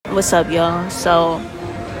What's up, y'all? So,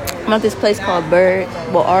 I'm at this place called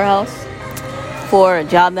Our House, for a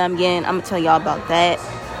job that I'm getting. I'm gonna tell y'all about that.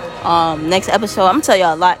 Next episode, I'm gonna tell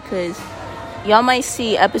y'all a lot, because y'all might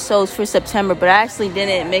see episodes for September, but I actually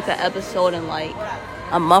didn't make an episode in like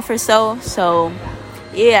a month or so. So,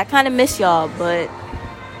 yeah, I kind of miss y'all, but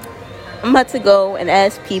I'm about to go and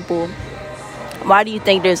ask people, why do you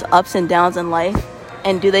think there's ups and downs in life?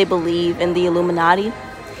 And do they believe in the Illuminati?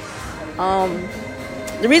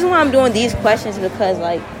 The reason why I'm doing these questions is because,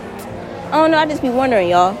 like, I don't know, I just be wondering,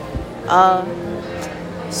 y'all.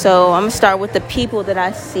 So I'm gonna start with the people that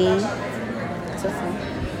I see.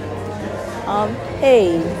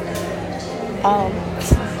 Hey.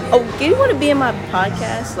 Do you want to be in my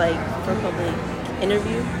podcast, like, for a public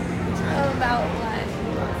interview? About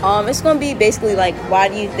what? It's gonna be basically like, why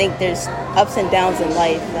do you think there's ups and downs in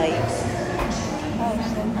life? Like,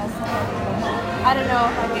 I don't know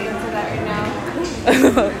if I can answer that right now.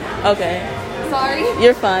 okay. Sorry.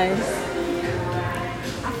 You're fine.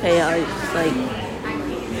 Hey, it's like,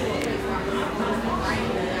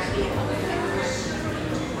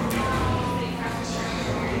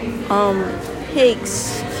 hey,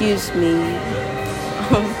 excuse me.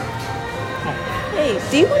 Hey,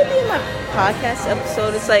 do you want to be in my podcast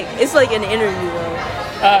episode? It's like an interview,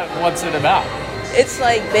 though. What's it about? It's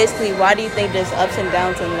like, basically, why do you think there's ups and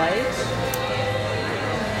downs in life?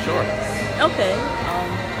 Sure. Okay.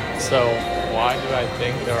 So, why do I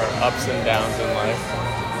think there are ups and downs in life?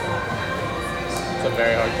 It's a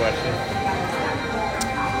very hard question.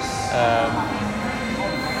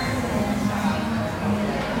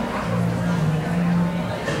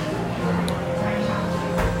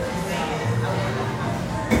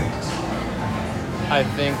 I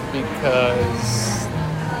think because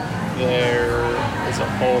there is a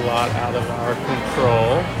whole lot out of our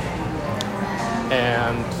control,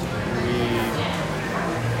 and we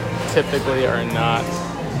typically are not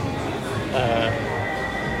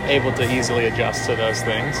able to easily adjust to those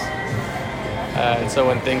things. And so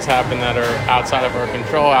when things happen that are outside of our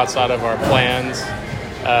control, outside of our plans,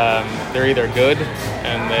 they're either good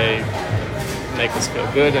and they make us feel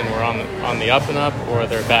good and we're on the up and up, or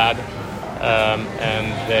they're bad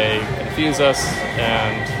and they confuse us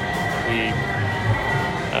and we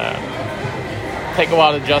take a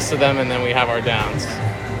while to adjust to them, and then we have our downs.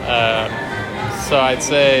 So I'd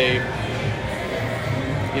say,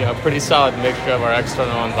 a pretty solid mixture of our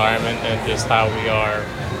external environment and just how we are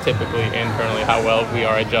typically internally, how well we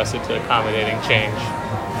are adjusted to accommodating change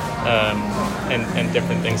and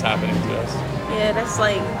different things happening to us. Yeah,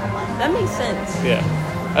 that makes sense. Yeah,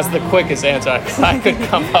 that's the quickest answer I could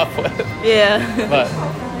come up with. Yeah. But,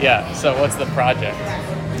 yeah, so what's the project?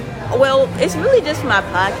 Well, it's really just my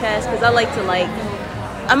podcast, because I like to,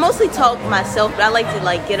 I mostly talk myself, but I like to,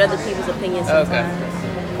 get other people's opinions sometimes. Okay,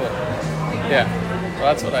 cool. Yeah, well,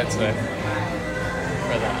 that's what I'd say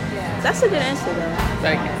for that. That's a good answer, though.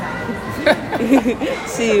 Thank you.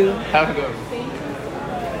 See you. Have a good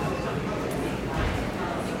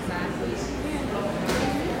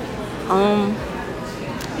one.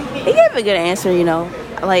 He gave a good answer,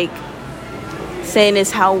 saying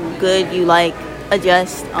is how good you,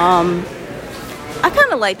 adjust. I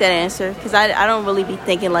kind of like that answer, because I don't really be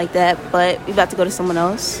thinking like that, but we about to go to someone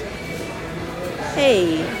else.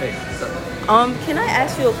 Hey. Hey. Can I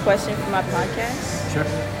ask you a question for my podcast? Sure.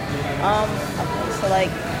 Okay, so,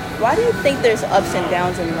 why do you think there's ups and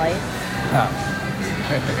downs in life?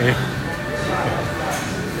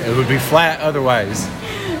 It would be flat otherwise.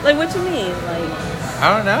 What you mean? I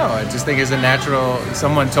don't know. I just think it's a natural.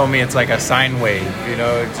 Someone told me it's like a sine wave,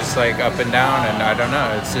 just up and down, and I don't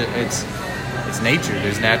know. It's nature.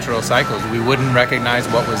 There's natural cycles. We wouldn't recognize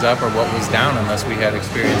what was up or what was down unless we had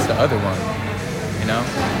experienced the other one.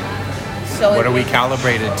 So what are we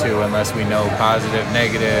calibrated to unless we know positive,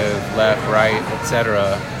 negative, left, right,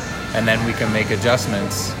 etc. And then we can make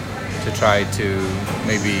adjustments to try to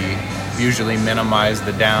maybe usually minimize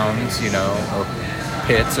the downs, or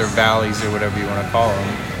pits or valleys or whatever you want to call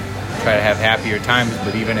them. Try to have happier times,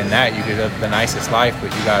 but even in that, you could have the nicest life, but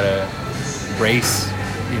you gotta brace,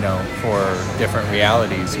 for different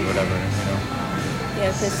realities or whatever. Yeah,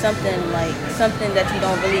 because something that you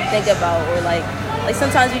don't really think about, or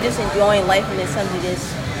sometimes you're just enjoying life and then something just.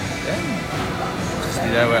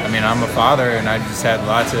 Yeah. I mean, I'm a father, and I just had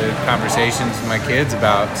lots of conversations with my kids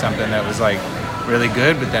about something that was really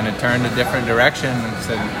good, but then it turned a different direction, and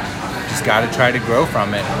said, just got to try to grow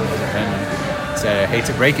from it. And said, I hate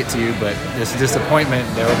to break it to you, but this disappointment,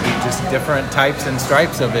 there will be just different types and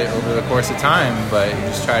stripes of it over the course of time, but you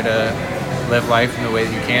just try to live life in the way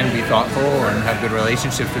that you can, be thoughtful, and have good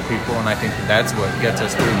relationships with people. And I think that's what gets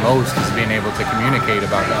us through most, is being able to communicate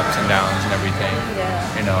about the ups and downs and everything.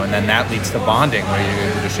 Yeah. You know, and then that leads to bonding, where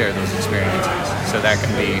you're able to share those experiences. So that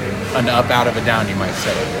can be an up out of a down, you might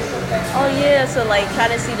say. Oh yeah, so like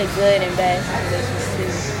try to see the good and bad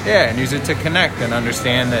situations too. Yeah, and use it to connect and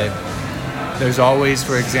understand that there's always,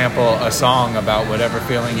 for example, a song about whatever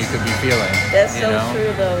feeling you could be feeling. That's you so know?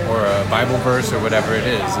 true though. Or a Bible verse or whatever it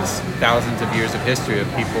is. It's thousands of years of history of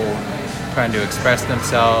people trying to express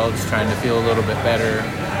themselves, trying to feel a little bit better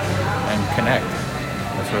and connect.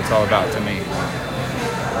 That's what it's all about to me.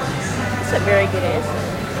 That's a very good answer.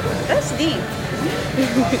 That's deep.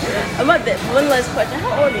 About that, one last question.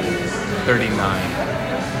 How old are you? 39.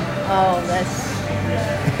 Oh, that's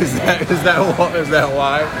Is that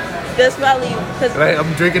why? probably because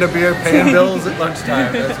I'm drinking a beer, paying bills at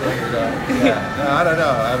lunchtime. That's what you're doing. Yeah. No, I don't know.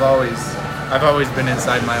 I've always been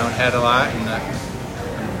inside my own head a lot, and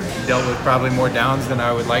dealt with probably more downs than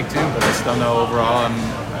I would like to. But I still know overall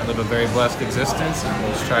I live a very blessed existence,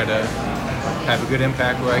 and just try to have a good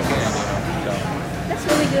impact where I can. You know? So that's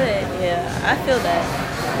really good. Yeah, I feel that.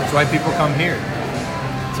 that's why people come here.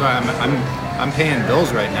 So I'm paying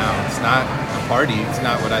bills right now. It's not a party. It's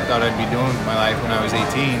not what I thought I'd be doing with my life when I was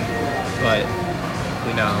 18. But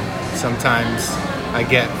you know, sometimes I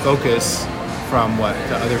get focus from what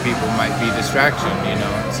to other people might be distraction. You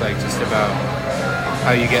know, it's like just about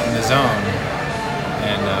how you get in the zone.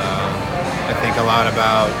 And I think a lot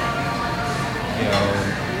about, you know,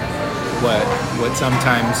 what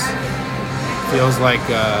sometimes feels like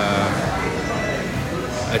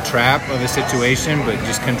a trap of a situation, but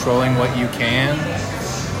just controlling what you can,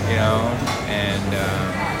 you know, and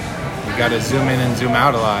you got to zoom in and zoom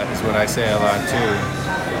out a lot is what I say a lot too.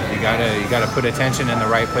 You gotta put attention in the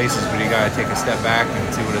right places, but you gotta take a step back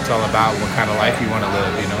and see what it's all about, what kind of life you want to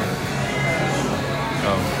live, you know.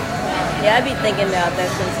 So Yeah, I be thinking about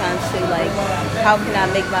that sometimes too. Like, how can I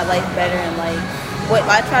make my life better? And like, what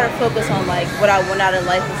I try to focus on, like what I want out of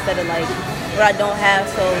life instead of like what I don't have,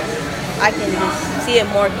 so I can just see it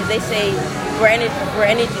more. Because they say where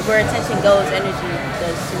attention goes, energy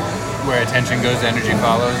does too. Where attention goes, energy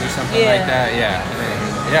follows, or something like that. Yeah.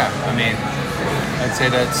 I mean, I'd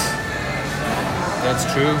say that's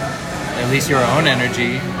true. At least your own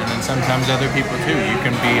energy, and then sometimes other people too. You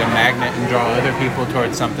can be a magnet and draw other people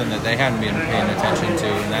towards something that they hadn't been paying attention to,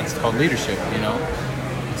 and that's called leadership, you know.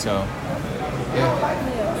 So, yeah.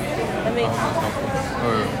 I mean,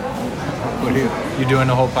 Or what are you doing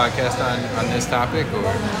the whole podcast on this topic, or?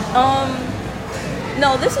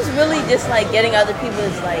 No, this is really just like getting other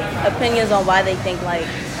people's like opinions on why they think like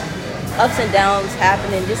ups and downs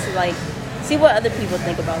happen, and just to like see what other people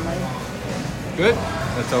think about life. Good.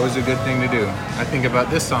 That's always a good thing to do. I think about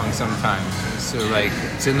this song sometimes. So like,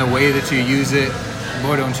 it's in the way that you use it.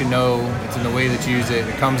 Boy, don't you know? It's in the way that you use it.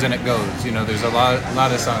 It comes and it goes. You know, there's a lot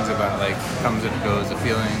of songs about like comes and it goes. A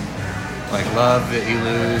feeling like love that you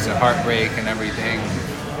lose, a heartbreak, and everything.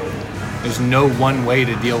 There's no one way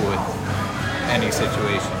to deal with any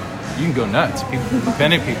situation. You can go nuts.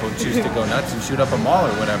 Many people choose to go nuts and shoot up a mall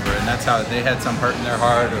or whatever, and that's how they had some hurt in their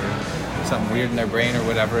heart or something weird in their brain or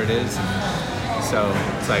whatever it is. And so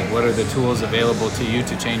it's like, what are the tools available to you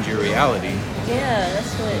to change your reality? Yeah,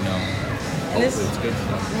 that's what. You know, And hopefully it's good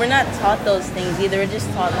stuff. We're not taught those things either. We're just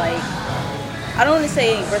taught like, I don't want to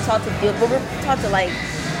say we're taught to do it, but we're taught to like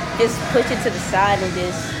just push it to the side and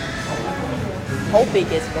just hope it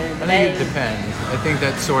gets better. I think it depends. I think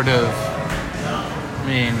that's sort of, I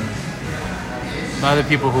mean, a lot of the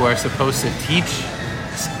people who are supposed to teach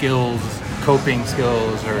skills, coping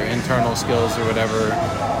skills or internal skills or whatever,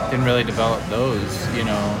 didn't really develop those, you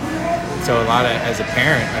know. So as a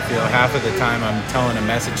parent, I feel half of the time I'm telling a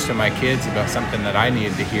message to my kids about something that I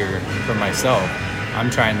needed to hear for myself. I'm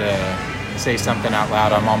trying to say something out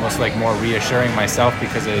loud. I'm almost like more reassuring myself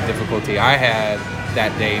because of the difficulty I had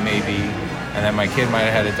that day maybe, and then my kid might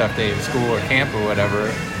have had a tough day at school or camp or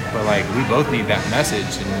whatever, but like we both need that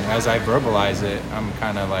message, and as I verbalize it, I'm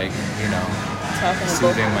kind of like, you know,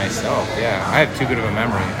 soothing myself. Yeah, I have too good of a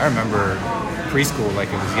memory. I remember preschool like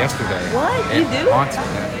it was yesterday. What? It You do? haunts me.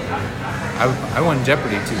 I won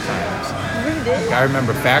Jeopardy 2 times. You really did? I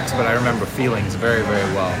remember facts, but I remember feelings very, very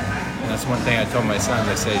well. And that's one thing I told my sons.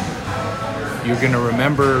 I said, you're going to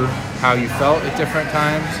remember how you felt at different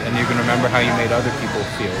times, and you're going to remember how you made other people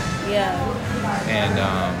feel. Yeah. And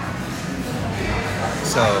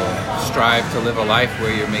so strive to live a life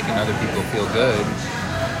where you're making other people feel good.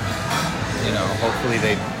 You know, hopefully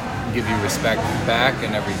they give you respect back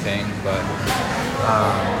and everything, but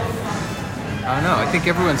I don't know. I think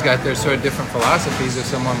everyone's got their sort of different philosophies if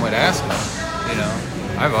someone would ask them, you know.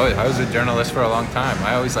 I was a journalist for a long time.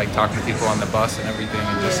 I always like talking to people on the bus and everything,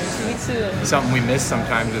 and just Me too. something we miss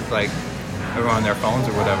sometimes with like everyone on their phones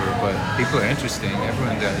or whatever. But people are interesting.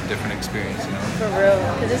 Everyone's got a different experience, you know. For real,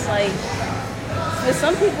 because it's like with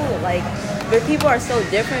some people, like where people are so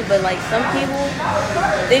different, but like some people,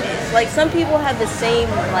 some people have the same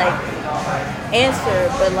like answer,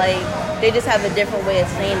 but like they just have a different way of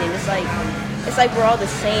saying it. It's like we're all the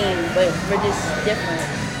same, but we're just different.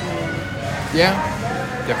 Yeah,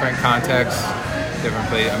 different contexts, different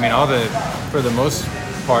place. I mean, for the most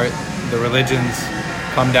part, the religions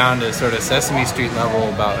come down to sort of Sesame Street level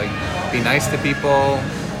about like be nice to people,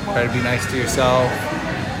 try to be nice to yourself,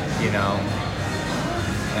 you know,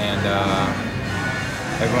 and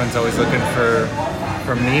everyone's always looking for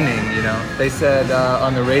meaning, you know. They said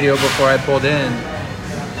on the radio before I pulled in,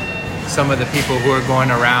 some of the people who are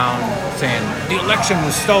going around saying the election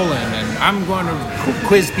was stolen, and I'm going to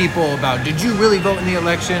quiz people about, did you really vote in the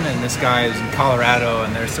election? And this guy is in Colorado,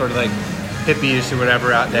 and they're sort of like hippies or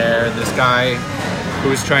whatever out there. This guy who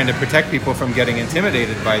was trying to protect people from getting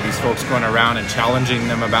intimidated by these folks going around and challenging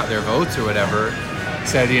them about their votes or whatever,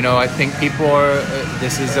 said, you know, I think people are,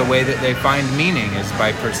 this is a way that they find meaning, is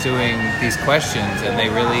by pursuing these questions, and they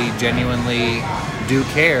really genuinely do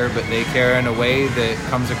care, but they care in a way that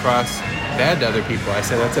comes across bad to other people. I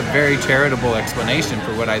said that's a very charitable explanation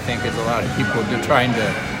for what I think is a lot of people trying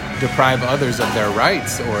to deprive others of their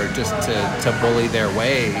rights, or just to bully their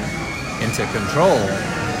way into control.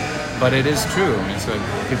 But it is true. I mean, so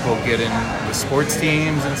people get in the sports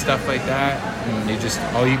teams and stuff like that, and you just,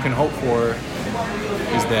 all you can hope for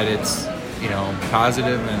is that it's, you know,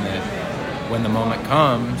 positive, and that when the moment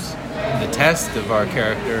comes, the test of our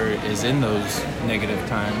character is in those negative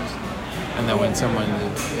times, and that when someone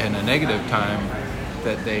is in a negative time,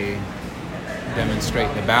 that they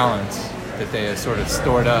demonstrate the balance, that they have sort of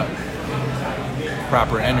stored up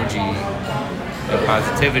proper energy and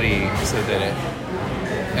positivity, so that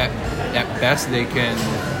at best they can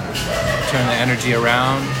turn the energy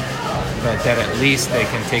around, but that at least they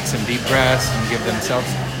can take some deep breaths and give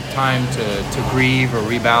themselves time to grieve or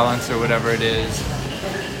rebalance or whatever it is.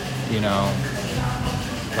 You know,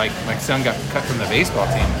 like my son got cut from the baseball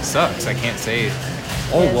team. It sucks. I can't say,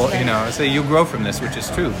 oh, well, you know, I say you'll grow from this, which is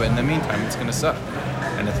true. But in the meantime, it's going to suck.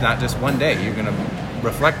 And it's not just one day. You're going to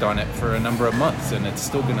reflect on it for a number of months, and it's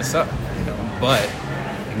still going to suck, you know. But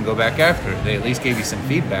you can go back after it. They at least gave you some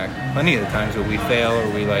feedback. Plenty of the times when we fail or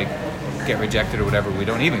we like get rejected or whatever, we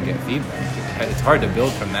don't even get feedback. It's hard to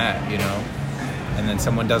build from that, you know. And then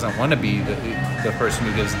someone doesn't want to be the person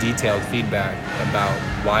who gives detailed feedback about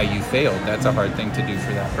why you failed. That's a hard thing to do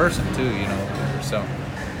for that person too, you know. So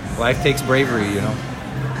life takes bravery, you know.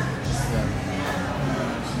 Yeah.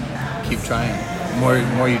 Keep trying. The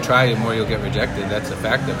more you try, the more you'll get rejected. That's a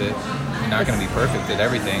fact of it. You're not going to be perfect at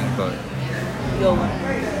everything, but you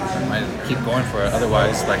might keep going for it.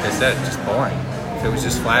 Otherwise, like I said, just boring. If it was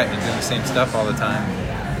just flat and doing the same stuff all the time,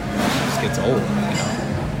 it just gets old, you know.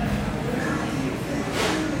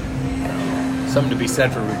 Something to be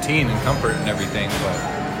said for routine and comfort and everything, but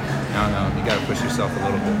I don't know, you gotta push yourself a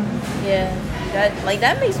little bit. Yeah,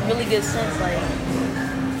 that makes really good sense. Like,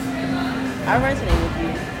 I resonate with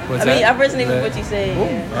you. I resonate with what you said. Cool.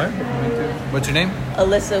 Yeah. All right. Me too. What's your name?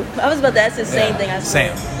 Alyssa. I was about to ask the same thing.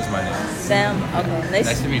 Sam is my name. Sam. Okay.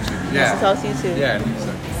 Nice to meet you. Nice to talk to you too. Yeah.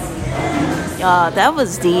 That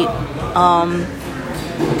was deep.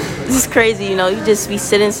 This is crazy. You know, you just be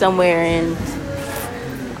sitting somewhere and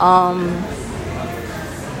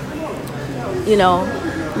you know,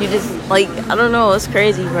 you just, like, I don't know, it's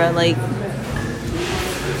crazy, bro. Like,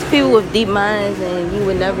 it's people with deep minds and you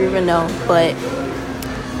would never even know, but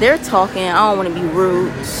they're talking. I don't want to be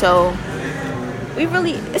rude, so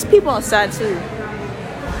it's people outside too.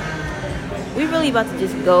 We really about to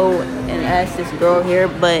just go and ask this girl here,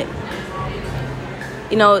 but,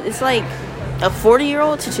 you know, it's like a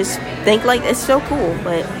 40-year-old to just think like, it's so cool,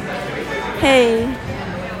 but, hey,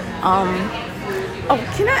 oh,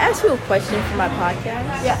 can I ask you a question for my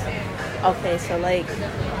podcast? Yeah. Okay, so like,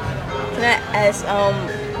 can I ask,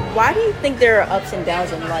 why do you think there are ups and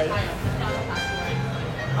downs in life?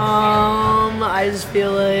 I just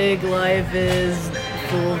feel like life is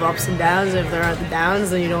full of ups and downs. If there aren't the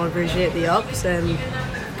downs, then you don't appreciate the ups. And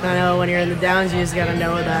kind of when you're in the downs, you just gotta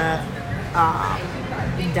know that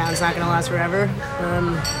the downs not gonna last forever.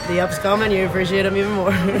 The ups come and you appreciate them even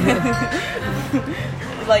more.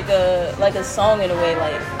 Like a song in a way,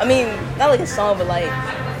 like, I mean, not like a song, but like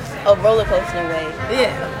a roller coaster in a way.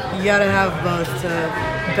 Yeah, you gotta have both to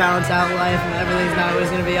balance out life, and everything's not always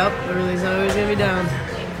gonna be up, everything's not always gonna be down.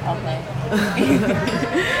 Okay.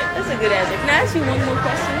 That's a good answer. Can I ask you one more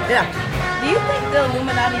question? Yeah. Do you think the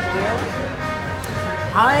Illuminati's real?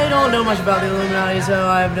 I don't know much about the Illuminati, so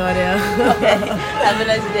I have no idea. Okay. Have a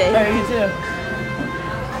nice day. Alright, you too.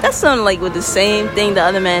 That sounded like with the same thing the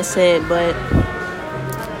other man said, but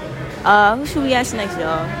who should we ask next,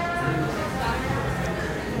 y'all?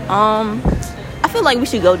 I feel like we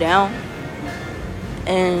should go down.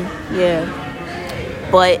 And yeah.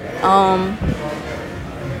 But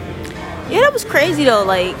yeah, that was crazy though.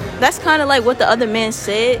 Like, that's kind of like what the other man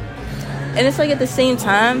said. And it's like at the same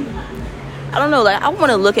time, I don't know, like I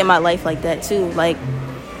want to look at my life like that too. Like,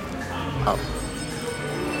 oh,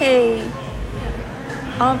 hey,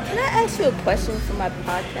 can I ask you a question for my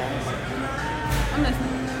podcast? I'm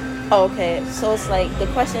listening. Oh, okay. So it's like, the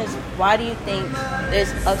question is, why do you think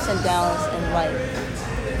there's ups and downs in life?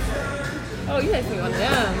 Oh, you asked me one of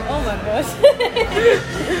them. Oh my gosh.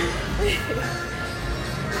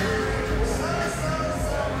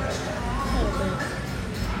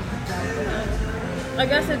 I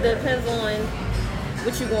guess it depends on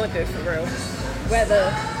what you're going through for real.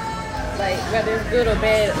 Whether it's good or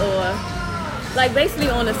bad, or like basically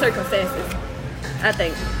on the circumstances. I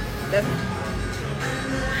think. That's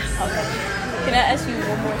Okay. Can I ask you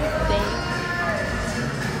one more thing?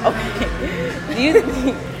 Okay. Do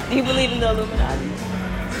you believe in the Illuminati?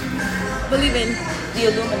 believe in. The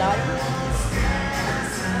Illuminati?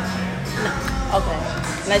 No. Okay.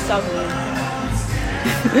 Nice talking to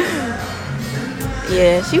you.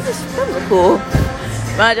 Yeah, she was cool.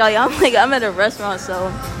 Mind y'all, I'm at a restaurant, so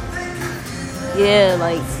yeah,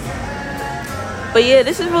 like, but yeah,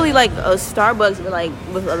 this is really like a Starbucks, but like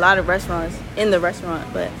with a lot of restaurants in the restaurant.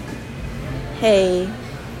 But hey,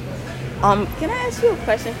 can I ask you a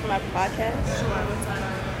question for my podcast?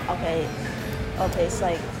 Okay, it's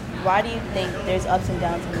like, why do you think there's ups and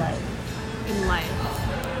downs in life? In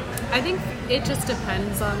life, I think it just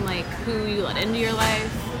depends on like who you let into your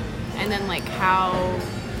life, and then like how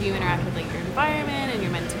you interact with like your environment and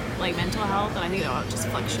your mental health. And I think it all just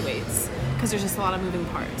fluctuates because there's just a lot of moving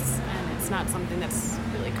parts, and it's not something that's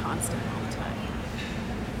really constant all the time.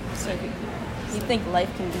 So you think life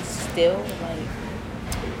can be still, like?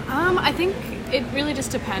 I think it really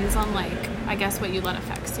just depends on like, I guess, what you let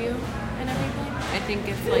affects you and everything. I think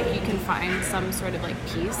if like you can find some sort of like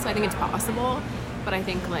peace, I think it's possible, but I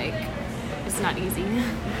think like it's not easy.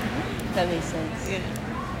 That makes sense. Yeah.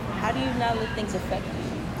 How do you not let things affect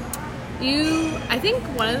you? I think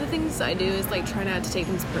one of the things I do is like try not to take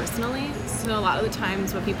things personally. So a lot of the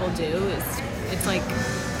times what people do is it's like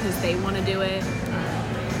because they want to do it.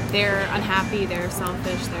 They're unhappy, they're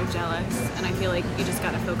selfish, they're jealous, and I feel like you just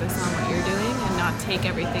gotta focus on what you're doing and not take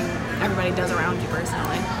everything everybody does around you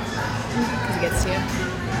personally, because it gets to you.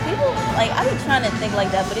 People, like, I've been trying to think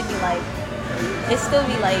like that, but it'd still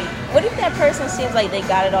be like, what if that person seems like they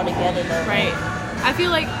got it all together though? Right. I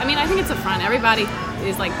feel like, I think it's a front. Everybody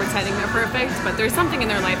is like pretending they're perfect, but there's something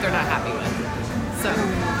in their life they're not happy with. So.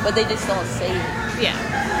 But they just don't say it. Yeah.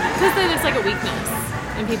 Because then it's like a weakness.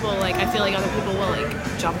 And people, like, I feel like other people will, like,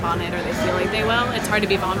 jump on it, or they feel like they will. It's hard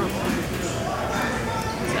to be vulnerable.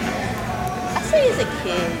 So. I say as a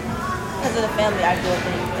kid, because of the family I grew up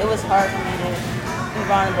in, it was hard for me to be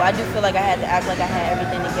vulnerable. I do feel like I had to act like I had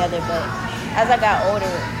everything together, but as I got older,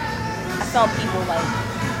 I found people, like,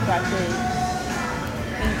 who I could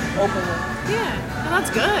be open with. Yeah, and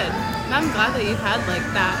that's good. And I'm glad that you've had, like,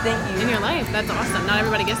 that in your life. That's awesome. Not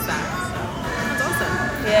everybody gets that. So that's awesome.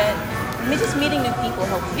 Yeah. Just meeting new people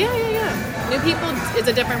helps. Yeah. New people is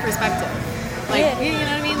a different perspective. Like, you know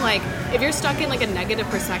what I mean? Like, if you're stuck in like a negative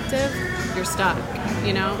perspective, you're stuck,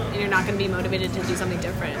 you know? And you're not going to be motivated to do something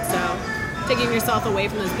different. So, taking yourself away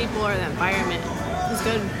from those people or that environment is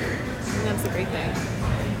good. And that's a great thing.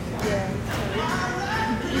 Yeah.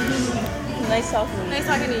 Nice talking to you. Nice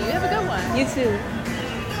talking to you. You have a good one. You too.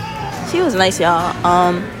 She was nice, y'all.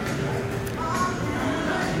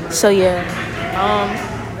 So yeah.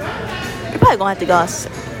 We're probably gonna have to go.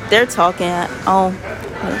 They're talking.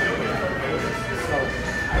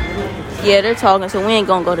 Yeah, they're talking, so we ain't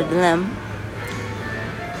gonna go to them.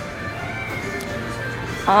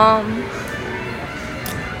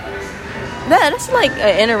 That's like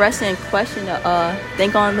an interesting question to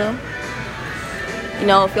think on though. You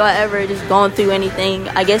know, if y'all ever just going through anything,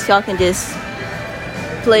 I guess y'all can just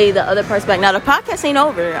play the other person back. Now the podcast ain't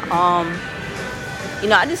over. You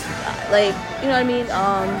know, I just like, you know what I mean?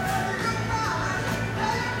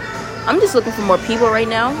 I'm just looking for more people right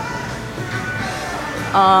now.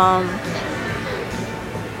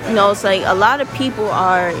 You know, it's like a lot of people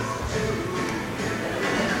are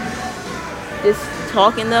just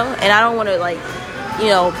talking though, and I don't want to like,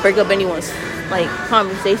 break up anyone's like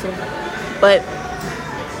conversation. But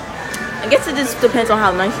I guess it just depends on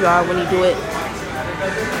how nice you are when you do it.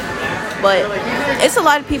 But it's a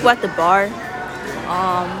lot of people at the bar.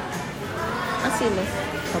 I see a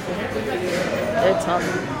couple. They're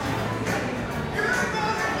talking.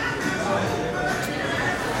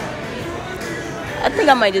 I think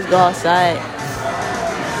I might just go outside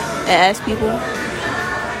and ask people.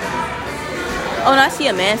 Oh, and I see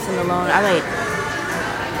a man sitting alone. I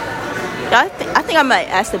think I might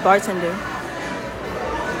ask the bartender.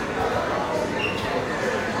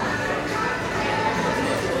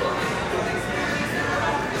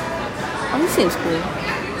 Oh, he seems cool.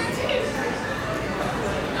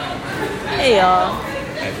 Hey, y'all.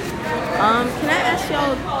 Can I ask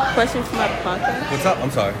y'all a question for my podcast? What's up?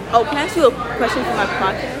 I'm sorry. Oh, can I ask you a question for my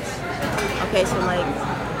podcast? Okay, so like,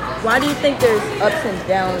 why do you think there's ups and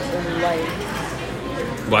downs in life?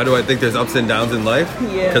 Why do I think there's ups and downs in life?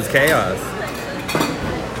 Yeah. Because chaos.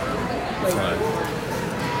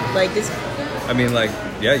 Like this. I mean, like,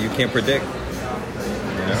 yeah, you can't predict.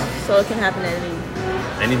 You know? So it can happen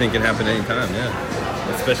at Anything can happen anytime, yeah.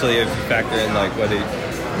 Especially if you factor in, like, whether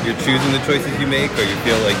you're choosing the choices you make or you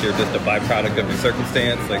feel like you're just a byproduct of your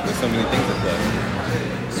circumstance. Like, there's so many things at play.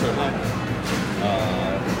 Certainly.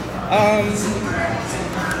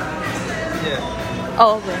 Yeah.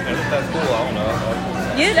 Oh, okay. That's cool. I don't know.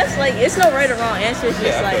 Yeah, that's like, it's no right or wrong answer. It's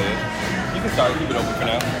just I like, feel you. You can start, keep it open for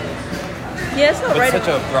now. yeah, it's not It's right or such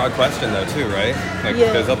a broad question, though, too, right? Like,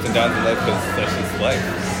 Yeah. there's ups and downs in life because that's just life.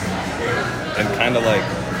 And kind of like,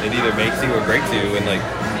 it either makes you or breaks you, and like,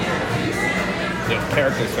 the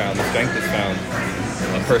character's found, the strength is found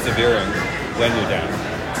of persevering when you're down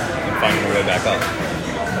and finding a way back up.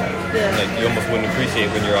 Yeah. Like, you almost wouldn't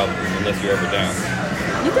appreciate when you're up unless you're ever down.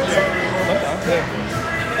 You think so? Sometimes, yeah.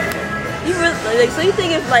 You really, like, so you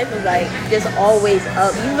think if life was like just always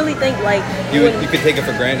up, you really think like You wouldn't- could take it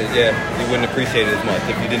for granted, yeah. You wouldn't appreciate it as much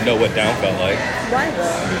if you didn't know what down felt like. why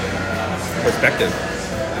though? Perspective.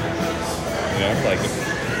 You know, like,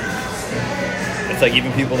 it's like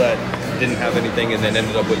even people that didn't have anything and then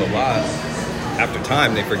ended up with a lot, after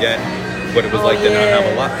time they forget what it was like to not have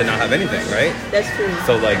a lot, to not have anything, right? That's true.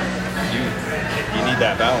 So like, you need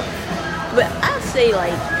that balance. But I'd say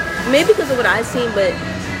like maybe because of what I've seen, but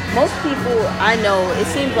most people I know, it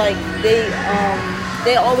seems like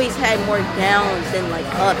they always had more downs than like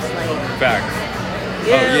ups. Like Facts.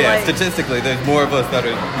 yeah, like, Statistically, there's more of us that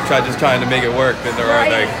are just trying to make it work than there are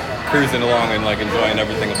like cruising along and like enjoying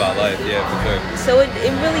everything about life. Yeah, for sure. so it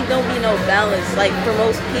really don't be no balance like for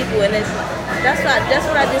most people, and that's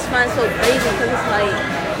what I just find so crazy because it's like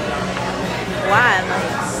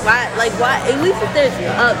why at least if there's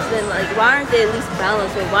ups, then like why aren't they at least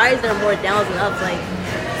balanced, or why is there more downs and ups? Like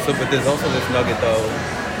So, but there's also this nugget though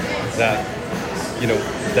that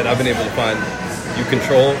that I've been able to find. You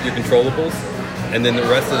control your controllables, and then the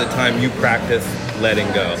rest of the time you practice letting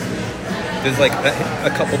go. There's like a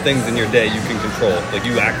couple things in your day you can control, like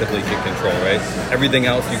you actively can control, right? Everything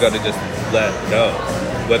else you got to just let go.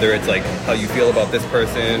 Whether it's like how you feel about this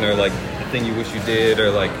person, or like the thing you wish you did, or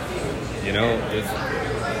like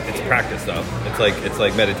it's practice stuff. It's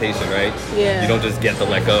like meditation, right? Yeah. You don't just get to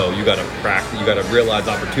let go. You got to practice. You got to realize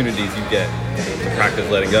opportunities you get to practice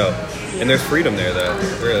letting go. And there's freedom there, though.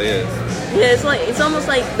 It really is. yeah, it's almost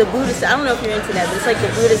like the Buddha said. I don't know if you're into that, but it's like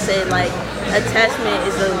the Buddha said like attachment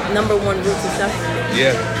is the number one root to suffering.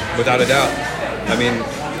 Yeah, without a doubt. I mean,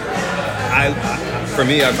 for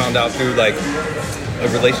me, I found out through like a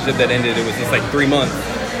relationship that ended. It was just like 3 months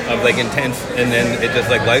of like intense, and then it just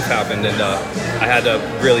like life happened, and I had to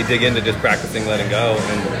really dig into just practicing letting go.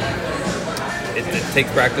 And it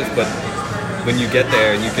takes practice, but when you get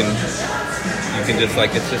there, and you can just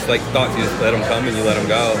like, it's just like thoughts. You just let them come and you let them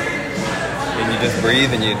go, and you just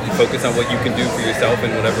breathe and you focus on what you can do for yourself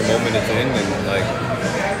in whatever moment it's in, and like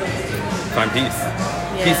find peace.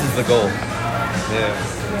 Yeah. Peace is the goal. Yeah.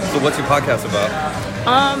 So what's your podcast about?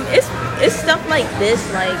 It's stuff like this,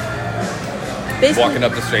 like basically Walking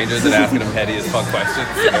up to strangers and asking them petty as fuck questions.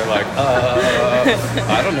 They're like,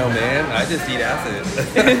 I don't know, man. I just eat acid.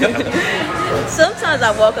 sometimes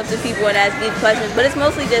I walk up to people and ask deep questions, but it's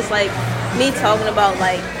mostly just like me talking about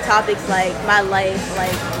like topics like my life,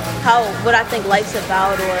 like what I think life's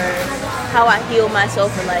about, or how I heal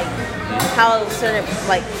myself, and like how certain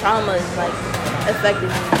like traumas like affected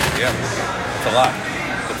me. Yeah, it's a lot.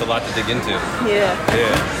 It's a lot to dig into. Yeah.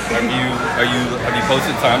 Yeah. Have you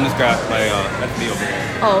posted? Sorry, I'm just grabbing my FB over here.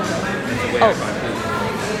 Oh. It's a way Oh. to find food.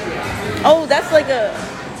 Oh, that's like a.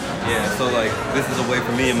 Yeah, so like this is a way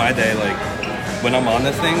for me in my day, like when I'm on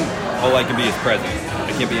this thing, all I can be is present.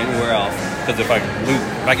 I can't be anywhere else. Because if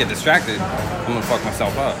I get distracted, I'm gonna fuck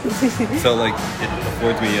myself up. So like, it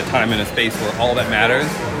affords me a time and a space where all that matters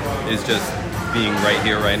is just being right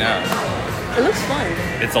here, right now. It looks fun.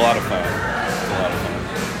 It's a lot of fun.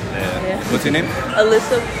 Yeah. What's your name?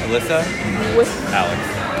 Alyssa. What's Alex.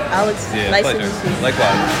 Alex? Yeah, nice pleasure. to meet you.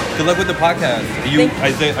 Likewise. Good luck with the podcast.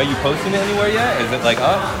 Are you posting it anywhere yet? Is it like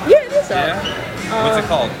up? Yeah, it is up. Yeah. What's it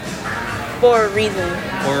called? For a Reason.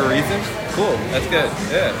 For a Reason? Cool. That's good.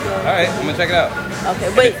 Yeah. All right. I'm gonna check it out.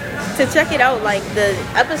 Okay, but to check it out, like the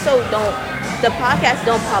podcast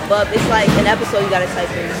don't pop up. It's like an episode you gotta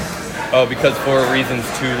type in. Oh, because For a Reason's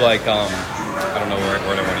too like I don't know what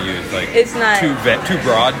word I want to use. Like it's not too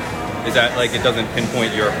broad. Is that like it doesn't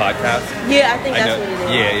pinpoint your podcast? Yeah, I think that's what it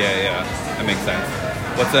is. Yeah. That makes sense.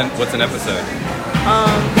 What's an episode?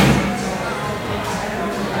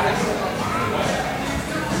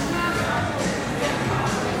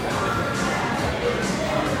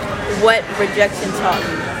 What rejection taught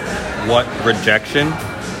me. What rejection?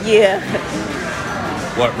 Yeah.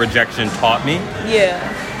 What rejection taught me? Yeah.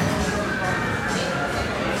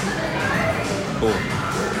 Cool.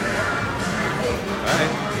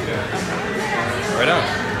 Alright. Right on.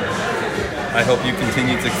 I hope you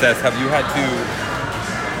continued success. Have you had to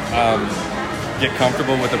get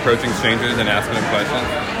comfortable with approaching strangers and asking them questions?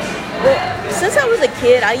 Well, since I was a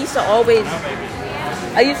kid, I used to always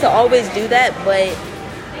do that, but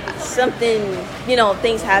something,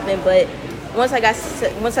 things happen. But once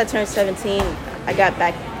I turned 17, I got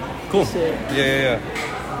back. Cool. To it. Yeah.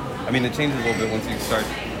 I mean, it changes a little bit once you start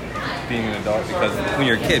being an adult, because when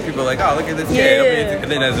you're a kid, people are like, "Oh, look at this kid." Yeah.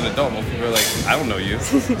 And then as an adult, most people are like, "I don't know you.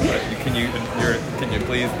 But can you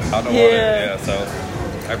please?" I don't want it. Yeah. Yeah. So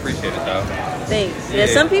I appreciate it though. Thanks. Yeah.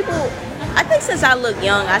 Some people, I think since I look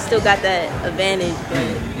young, I still got that advantage, but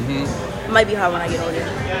it might be hard when I get older.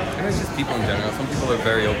 And it's just people in general. Some people are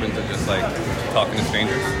very open to just like talking to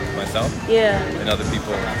strangers. Myself. Yeah. And other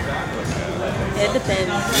people. It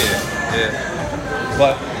depends. Yeah.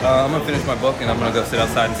 But I'm gonna finish my book and I'm gonna go sit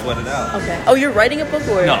outside and sweat it out. Okay. Oh, you're writing a book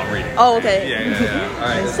or? No, I'm reading. Oh, okay. Yeah. All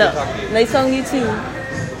right. Nice talking to you too.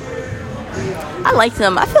 I like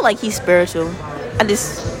him. I feel like he's spiritual. I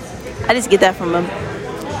just get that from him.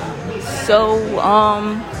 So I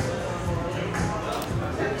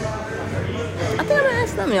think I'm gonna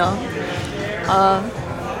ask them, y'all.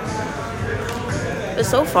 But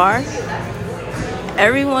so far,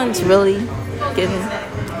 everyone's really giving.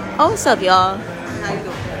 Oh, what's up, y'all? How you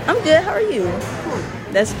doing? I'm good. How are you?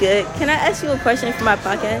 That's good. Can I ask you a question for my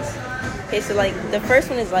podcast? Okay, so like the first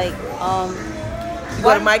one is like, You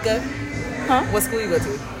go to Micah? Huh? What school you go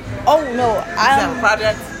to? Oh no, You have a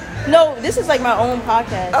project? No, this is like my own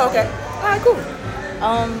podcast. Oh, okay. All right, cool.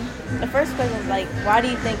 The first question is like, why do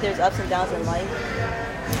you think there's ups and downs in life?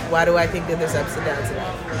 Why do I think that there's ups and downs in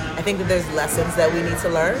life? I think that there's lessons that we need to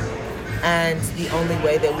learn, and the only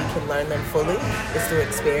way that we can learn them fully is through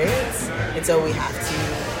experience. And so we have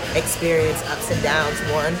to experience ups and downs,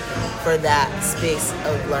 one, for that space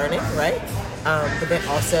of learning, right? But then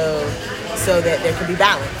also so that there can be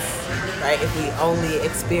balance, right? If we only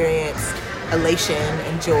experience elation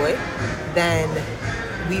and joy, then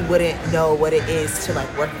we wouldn't know what it is to like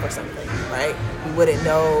work for something, right? We wouldn't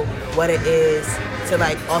know what it is to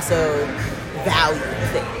like also value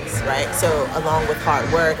things, right? So along with hard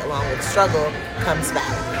work, along with struggle comes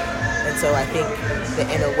value. And so I think that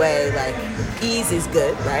in a way, like, ease is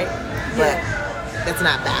good, right? But that's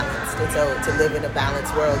not balanced. And so to live in a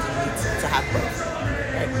balanced world, you need to have both,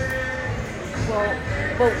 right? Well,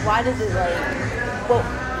 but why does it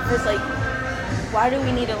why do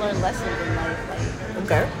we need to learn lessons in life?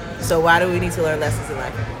 Okay. So why do we need to learn lessons in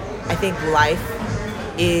life? I think life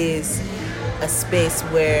is a space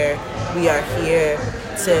where we are here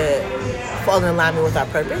to fall in alignment with our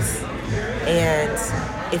purpose. And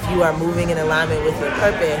if you are moving in alignment with your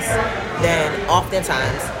purpose, then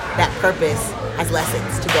oftentimes that purpose has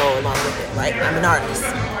lessons to go along with it, right? I'm an artist.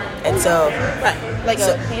 And so, right. Like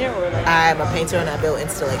a painter or like? I'm a painter and I build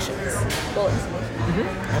installations.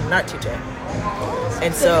 I'm an art teacher.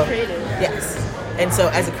 And so, yes. And so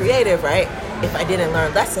as a creative, right, if I didn't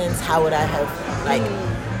learn lessons, how would I have like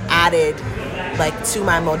added like to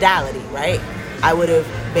my modality, right? I would have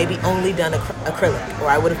maybe only done acrylic, or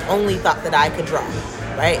I would have only thought that I could draw,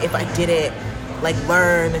 right? If I didn't like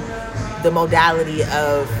learn the modality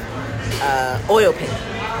of oil paint,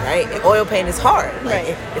 right? And oil paint is hard. Like,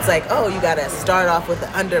 right. It's like, oh, you gotta start off with the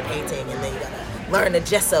underpainting, and then you gotta learn the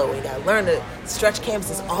gesso, and you gotta learn to stretch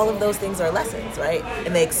canvases. All of those things are lessons, right?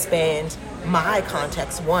 And they expand my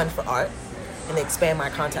context, one, for art, and expand my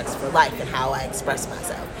context for life and how I express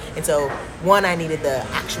myself. And so, one, I needed the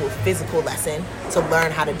actual physical lesson to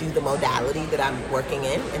learn how to do the modality that I'm working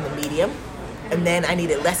in the medium. And then I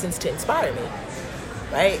needed lessons to inspire me,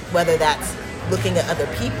 right? Whether that's looking at other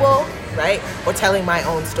people, right? Or telling my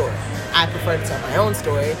own story. I prefer to tell my own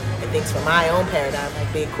story and things from my own paradigm,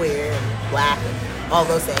 like being queer and black and all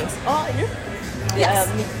those things. Oh, Yes.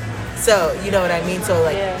 So, you know what I mean? So,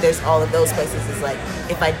 like, there's all of those places. It's like,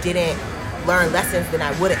 if I didn't learn lessons, then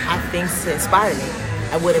I wouldn't have things to inspire me.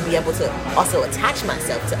 I wouldn't be able to also attach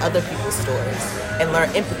myself to other people's stories and learn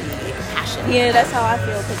empathy and compassion. Yeah, that's how I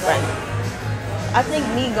feel. Cause like, I think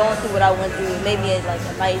me going through what I went through made me like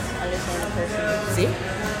a nice, understanding person. See?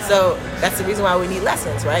 So that's the reason why we need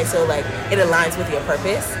lessons, right? So like it aligns with your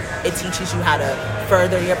purpose. It teaches you how to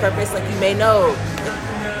further your purpose. Like you may know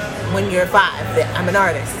when you're 5 that I'm an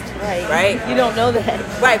artist, right? You don't know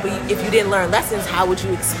that. Right, but if you didn't learn lessons, how would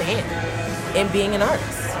you expand in being an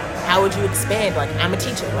artist? How would you expand? Like I'm a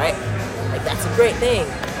teacher, right? Like that's a great thing.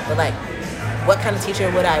 But like, what kind of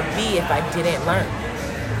teacher would I be if I didn't learn?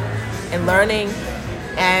 And learning,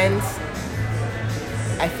 and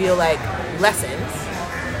I feel like lessons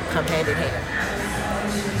come hand in hand,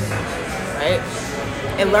 right?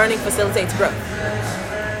 And learning facilitates growth.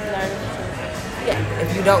 Yeah,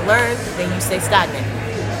 if you don't learn, then you stay stagnant.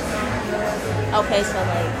 Okay, so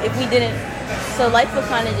like, if we didn't, so life would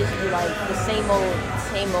kind of just be like the same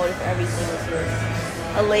motive for everything. It's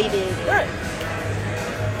just elated. Right.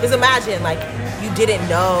 Because imagine, like, you didn't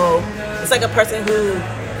know, it's like a person who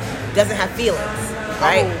doesn't have feelings,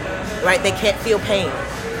 right? Right? They can't feel pain,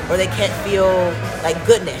 or they can't feel like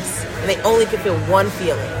goodness, and they only can feel one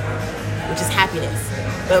feeling, which is happiness.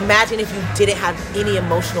 But imagine if you didn't have any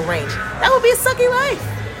emotional range. That would be a sucky life,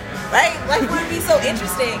 right? Life would be so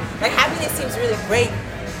interesting. Like happiness seems really great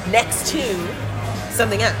next to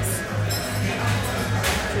something else.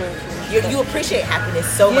 You appreciate happiness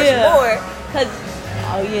so much more.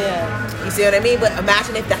 You see what I mean? But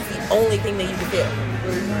imagine if that's the only thing that you can feel.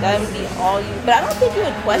 That would be all you. But I don't think you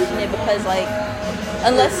would question it because, like,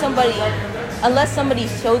 unless somebody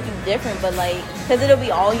showed you different, but like, because it'll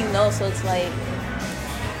be all you know. So it's like,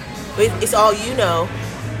 it's all you know,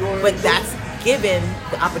 but that's given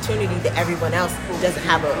the opportunity that everyone else doesn't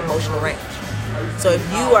have an emotional range. So if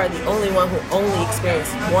you are the only one who only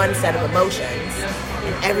experienced one set of emotions,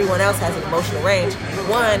 and everyone else has an emotional range,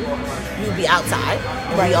 one, you'll be outside,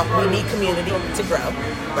 and we need community to grow,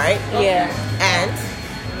 right? Yeah. And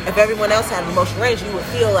if everyone else had an emotional range, you would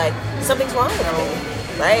feel like something's wrong with me,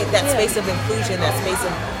 right? That space of inclusion, that space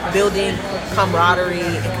of building camaraderie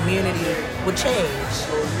and community would change,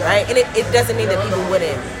 right? And it doesn't mean that people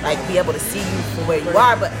wouldn't like be able to see you for where you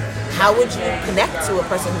are, but how would you connect to a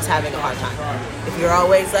person who's having a hard time if you're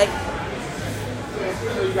always like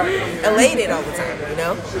elated all the time, you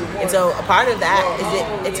know? And so a part of that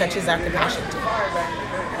is it touches our compassion too,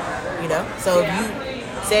 you know? So if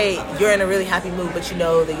you say you're in a really happy mood, but you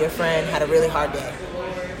know that your friend had a really hard day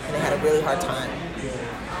and they had a really hard time,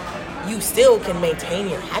 you still can maintain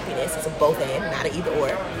your happiness. It's a both and, not an either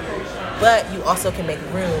or. But you also can make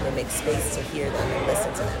room and make space to hear them and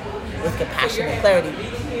listen to them with compassion and clarity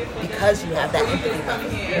because you have that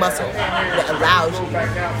empathy muscle that allows you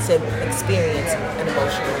to experience an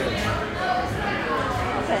emotional range.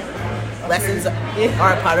 Okay. Lessons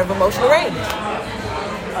are a part of emotional range.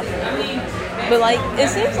 Okay. But like, it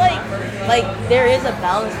seems like there is a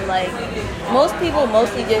balance. Like most people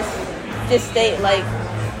mostly just stay like.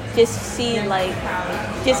 Just see like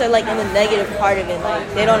in the negative part of it, like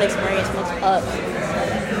they don't experience much ups.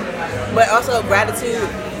 But also gratitude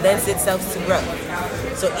lends itself to growth.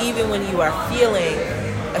 So even when you are feeling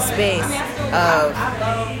a space of,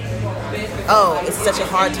 oh, it's such a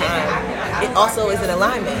hard time, it also is in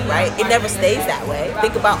alignment, right? It never stays that way.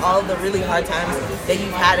 Think about all the really hard times that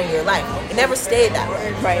you've had in your life. It never stayed that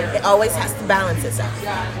way, right? It always has to balance itself,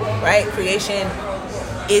 right? Creation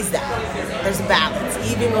is that. There's a balance.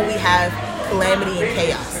 Even when we have calamity and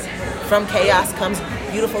chaos, from chaos comes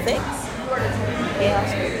beautiful things. Yeah.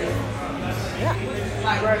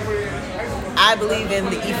 I believe in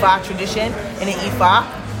the Ifa tradition. In the Ifa,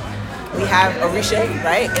 we have Orisha,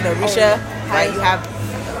 right? In Orisha, right, you have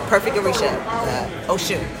perfect Orisha,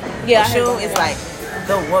 Oshun. Yeah, Oshun is like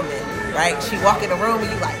the woman, right? She walk in the room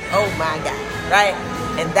and you like, oh my God, right?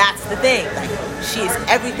 And that's the thing, like, she is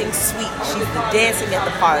everything sweet. She's the dancing at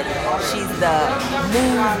the party. She's the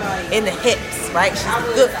move in the hips, right? She's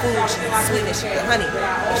the good food. She's the sweetness. She's the honey.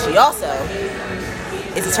 But she also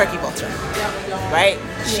is a turkey vulture, right?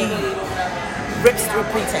 She rips through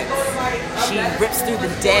pretense. She rips through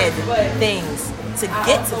the dead things to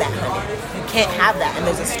get to that honey. You can't have that. And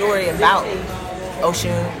there's a story about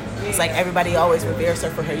Oshun. It's like everybody always reveres her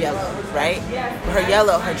for her yellow, right? For her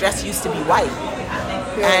yellow, her dress used to be white.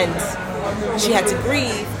 And she had to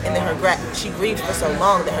grieve, and then she grieved for so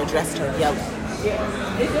long that her dress turned yellow.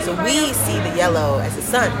 So we see the yellow as the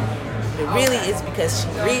sun. It really is because she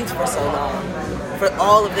grieved for so long, for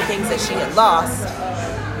all of the things that she had lost,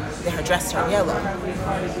 that her dress turned yellow.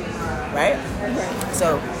 Right?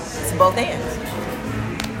 So it's both hands.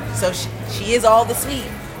 So she is all the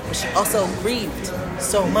sweet, but she also grieved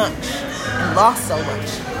so much and lost so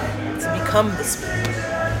much to become the sweet.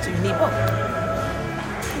 So you need both.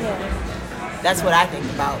 Yeah. That's what I think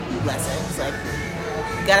about blessings. Like,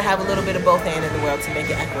 you gotta have a little bit of both hands in the world to make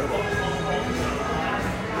it equitable.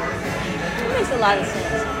 It makes a lot of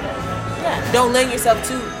sense. Yeah. Don't lean yourself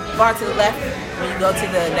too far to the left when you go to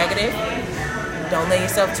the negative. Don't lean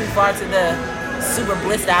yourself too far to the super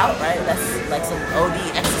blissed out, right? That's like some OD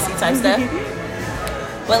ecstasy type stuff.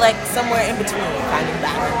 But like somewhere in between, finding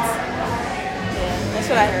balance. Yeah, that's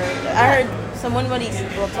what I heard. I heard somebody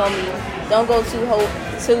told me, don't go too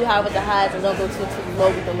high with the highs and don't go too low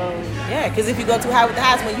with the lows. Yeah, because if you go too high with the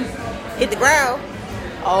highs, when you hit the ground,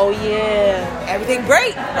 oh yeah, everything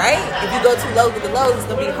break, right? If you go too low with the lows, it's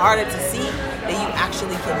gonna be harder to see that you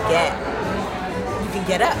actually can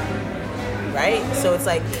get up, right? So it's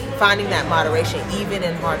like finding that moderation even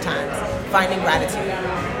in hard times, finding gratitude.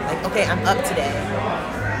 Like, okay, I'm up today.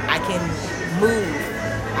 I can move,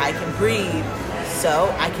 I can breathe,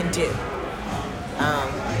 so I can do.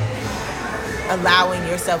 Allowing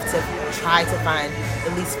yourself to try to find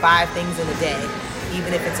at least 5 things in a day,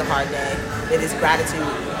 even if it's a hard day, that is gratitude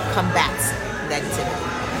combats negativity.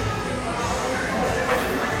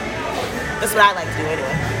 That's what I like to do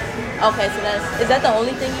anyway. Okay, so is that the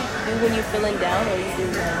only thing you do when you're feeling down, or you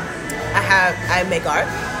do? I make art.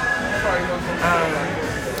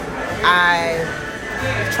 I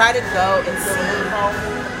try to go and see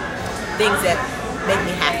things that make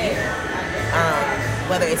me happy.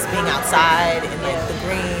 Whether it's being outside and like the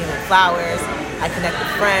green and flowers, I connect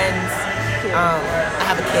with friends. I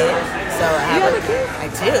have a kid, so I have a kid.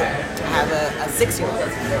 I do. I have a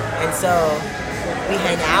 6-year-old, and so we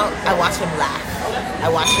hang out. I watch him laugh. I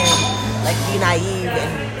watch him like be naive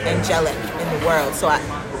and angelic in the world. So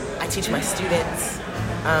I teach my students.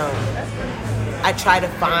 I try to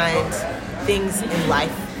find things in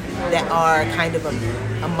life that are kind of a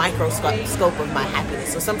microscope of my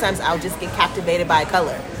happiness. So sometimes I'll just get captivated by a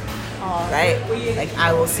color, right? Like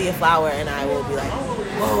I will see a flower and I will be like,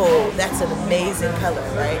 whoa, that's an amazing color,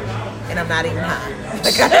 right? And I'm not even high.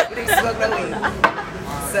 Like I haven't even smoked no weed.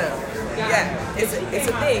 So yeah, it's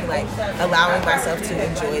a thing, like allowing myself to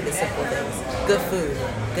enjoy the simple things. Good food,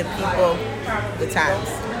 good people, good times.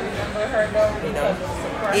 You know?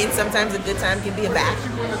 And sometimes a good time can be a bath.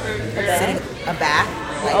 A bath.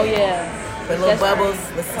 Like, oh yeah. Put little bubbles,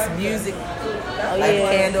 listen to some music, light a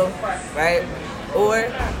candle, right?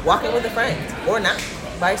 Or walking with a friend, or not,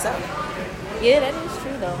 by yourself. Yeah, that is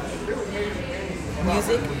true though.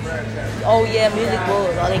 Music. Oh yeah, music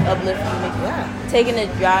will like uplift you. Taking a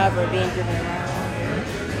drive or being driven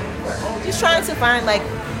around. Just trying to find like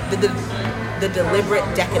the deliberate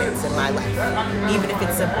decadence in my life, even if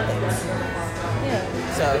it's simple things. Yeah.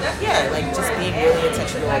 So yeah, like just being really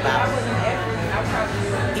intentional about,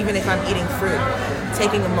 even if I'm eating fruit,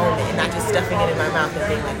 taking a moment and not just stuffing it in my mouth and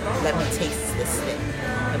being like, let me taste this thing.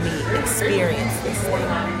 Let me experience this thing.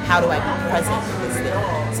 How do I be present in this thing?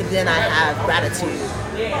 So then I have gratitude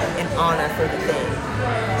and honor for the thing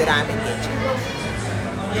that I'm engaging in.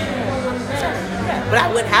 But I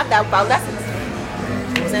wouldn't have that without lessons.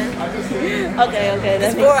 You know what I'm saying?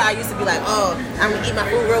 Okay. Before I used to be like, oh, I'm gonna eat my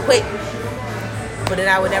food real quick. But then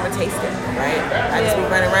I would never taste it, right? I just be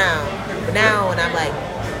running around. But now when I'm like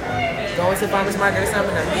going to the farmer's market or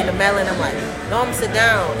something, I'm getting a melon, I'm like, no, I'm gonna sit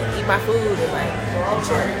down and eat my food and like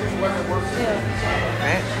enjoy it.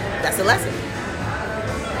 Right? That's a lesson.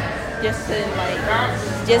 Just to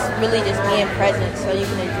just being present so you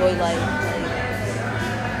can enjoy life. Like,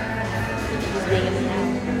 just being in the now.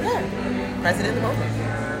 Yeah. Present in the moment.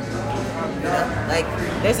 You know, like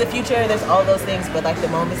there's a future, there's all those things, but like the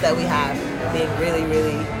moments that we have, being really,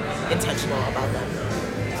 really intentional about them.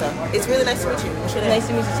 So it's really nice to meet you. What's your name? Nice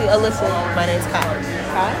to meet you too, Alyssa. My name's Kai.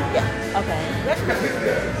 Kai? Yeah. Okay.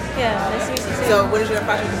 Yeah, nice to meet you too. So what is your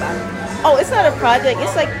project about? Oh, it's not a project.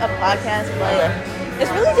 It's like a podcast, but it's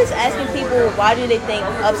really just asking people why do they think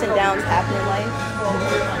ups and downs happen in life.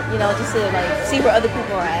 You know, just to like see where other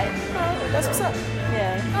people are at. That's what's up.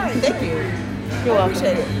 Yeah. All right, thank you. You're welcome.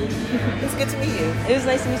 Appreciate it. It's good to meet you. It was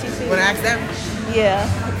nice to meet you too. Want to ask them? Yeah.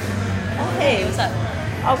 Oh, hey, what's up?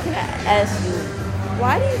 Oh, can I ask you,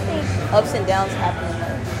 Why do you think ups and downs happen in life?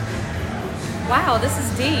 Wow, this is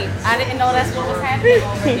deep. I didn't know that's what was happening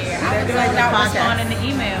over here. I was like not responding to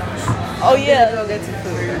emails. Oh yeah, Go get some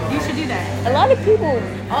food. You should do that. a lot of people.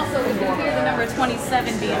 Also, if you hear the number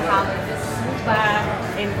 27 being hollered, just swoop by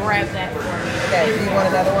and grab that for me. Okay, do you want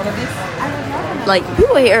another one of these? Like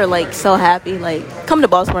people here are like so happy. Like come to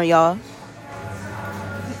Baltimore, y'all.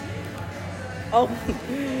 Oh.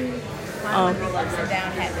 I think ups and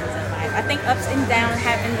downs happens in life. I think ups and downs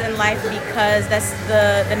happens in life because that's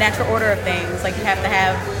the natural order of things. Like you have to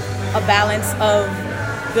have a balance of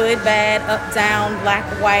good, bad, up, down, black,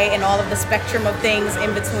 white, and all of the spectrum of things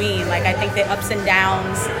in between. Like I think that ups and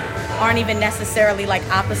downs aren't even necessarily like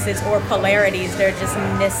opposites or polarities. They're just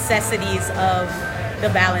necessities of the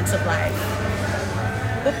balance of life.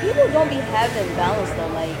 But people don't be having balance though.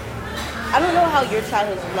 Like I don't know how your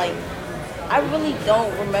childhood was like. I really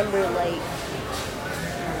don't remember, like,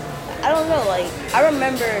 I don't know, like, I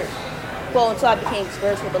remember, well, until I became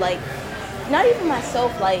spiritual, but, like, not even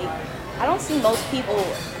myself, like, I don't see most people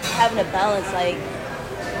having a balance, like,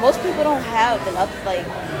 most people don't have an up, like,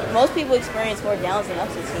 most people experience more downs than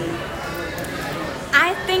ups, it seems.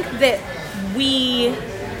 I think that we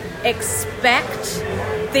expect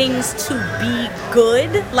things to be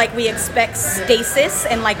good, like we expect stasis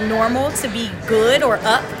and, like, normal to be good or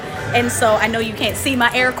up. And so I know you can't see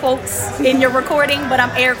my air quotes in your recording, but I'm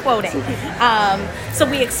air quoting. So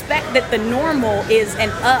we expect that the normal is an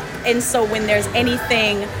up. And so when there's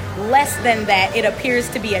anything less than that, it appears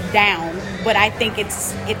to be a down. But I think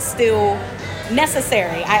it's still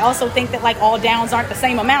necessary. I also think that like all downs aren't the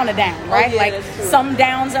same amount of down, right? Oh, yeah, like that's true. some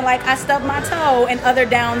downs are like I stubbed my toe and other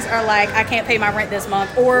downs are like I can't pay my rent this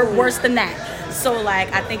month or worse than that. So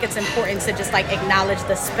like I think it's important to just like acknowledge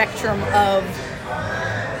the spectrum of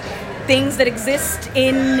things that exist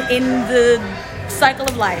in the cycle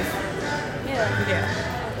of life.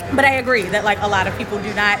 Yeah. But I agree that like a lot of people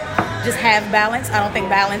do not just have balance. I don't think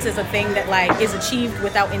balance is a thing that like is achieved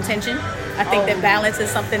without intention. I think that balance is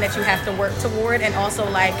something that you have to work toward and also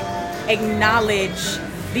like acknowledge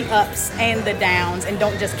the ups and the downs and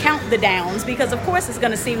don't just count the downs because of course it's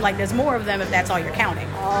going to seem like there's more of them if that's all you're counting.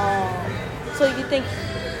 So you think,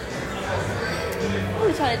 I'm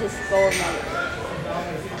really trying to just go over my,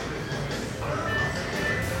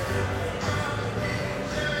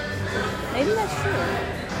 maybe that's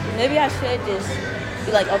true. Maybe I should just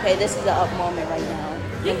be like, okay, this is the up moment right now.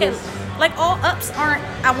 Because like all ups aren't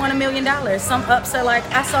I won $1 million. Some ups are like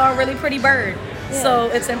I saw a really pretty bird. Yeah.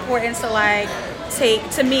 So it's important to like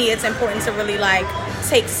it's important to really like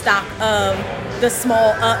take stock of the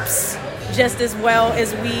small ups just as well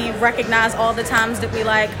as we recognize all the times that we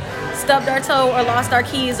like stubbed our toe or lost our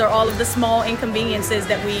keys or all of the small inconveniences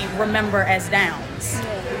that we remember as downs.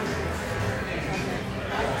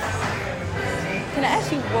 Can I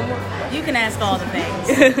ask you one more question? You can ask all the things,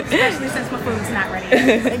 especially since my food's not ready.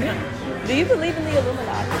 Do you believe in the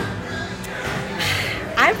Illuminati?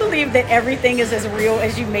 I believe that everything is as real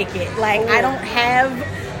as you make it. Like, I don't have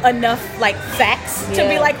enough, like, facts to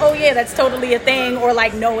be like, oh, yeah, that's totally a thing, or,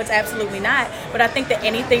 like, no, it's absolutely not. But I think that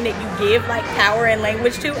anything that you give, like, power and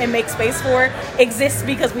language to and make space for exists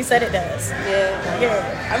because we said it does.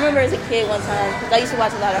 Yeah. I remember as a kid one time, because I used to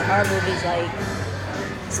watch a lot of horror movies, like,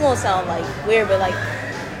 this won't sound, like, weird, but, like,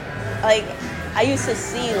 I used to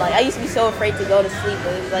see, like, I used to be so afraid to go to sleep,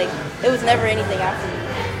 but it was, like, it was never anything after me.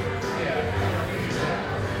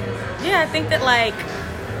 Yeah, I think that, like,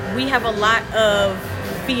 we have a lot of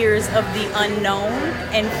fears of the unknown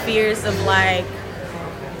and fears of, like,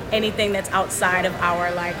 anything that's outside of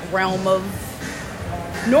our, like, realm of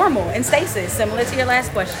normal and stasis, similar to your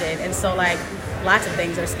last question. And so, like, lots of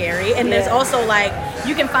things are scary. And there's also, like,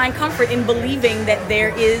 you can find comfort in believing that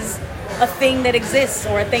there is a thing that exists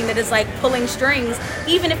or a thing that is, like, pulling strings,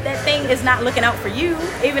 even if that thing is not looking out for you,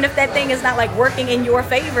 even if that thing is not, like, working in your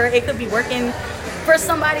favor. It could be working for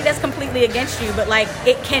somebody that's completely against you, but like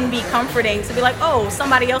it can be comforting to be like, oh,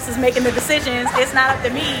 somebody else is making the decisions, it's not up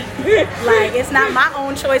to me. Like, it's not my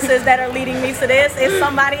own choices that are leading me to this, it's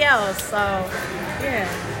somebody else. So yeah,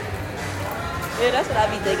 that's what I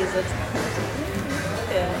be thinking sometimes.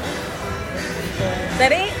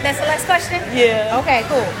 That it? That's the last question? Yeah. Okay,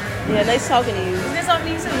 cool. Yeah, nice talking to you. Nice talking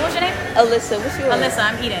to you too. What's your name? Alyssa. What's yours?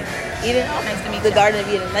 Alyssa, I'm Eden. Eden? Nice to meet you. The Garden of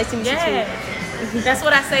Eden. Nice to meet you too. That's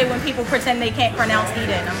what I say when people pretend they can't pronounce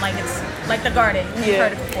Eden. I'm like, it's like the garden. You've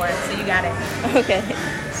heard it before, so you got it. Okay.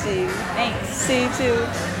 See you. Thanks. See you too.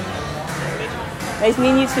 Nice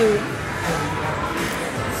meeting you too.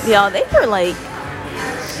 Y'all, they were like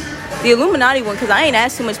the Illuminati one, because I ain't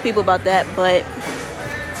asked too much people about that, but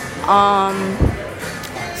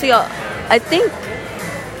so y'all, I think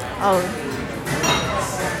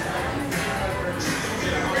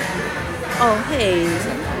Oh, hey.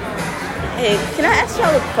 Hey, can I ask y'all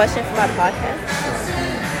a question for my podcast?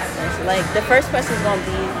 So, like, the first question is gonna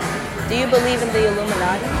be, do you believe in the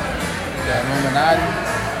Illuminati? The Illuminati?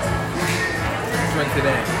 Drink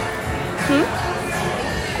today.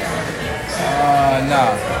 No.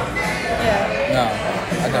 Yeah. No,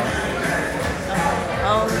 I don't.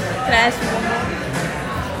 Can I ask you one more?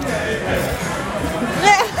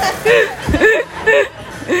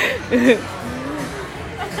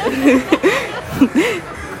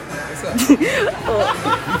 What's up?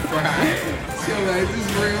 So, like, is this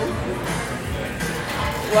real?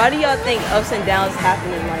 Why do y'all think ups and downs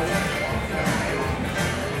happen in life?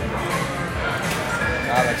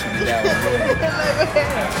 I'll let you do that one.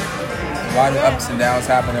 Why do ups and downs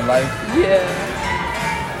happen in life? Yeah.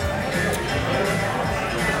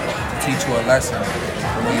 To teach you a lesson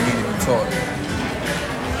from what you need to be taught.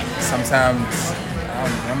 Sometimes,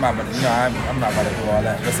 I'm not about to, I'm not about to do all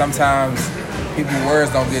that. But sometimes people's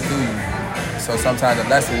words don't get through you. So sometimes the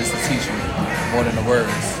lesson is to teach you more than the words.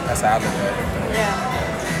 That's how I look at it. Yeah.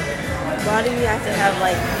 Why do we have to have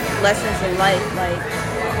like lessons in life? Like,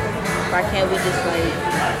 why can't we just like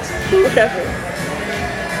do whatever?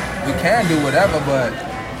 We can do whatever, but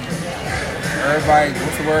everybody,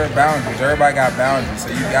 what's the word? Boundaries. Everybody got boundaries, so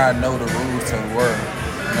you gotta know the rules to the world.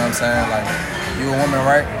 You know what I'm saying? Like, you a woman,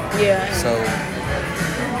 right? Yeah. So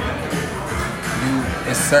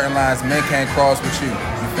it's certain lines men can't cross with you.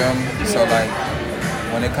 You feel me? Yeah. So like,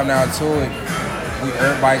 when it come down to it,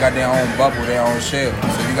 everybody got their own bubble, their own shell.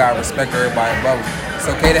 So you gotta respect everybody's bubble. It's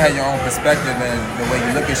okay to have your own perspective and the way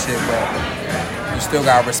you look at shit, but you still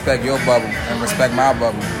gotta respect your bubble and respect my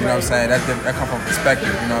bubble. You know what I'm saying? That come from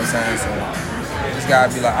perspective. You know what I'm saying? So you just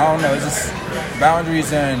gotta be like, I don't know. It's just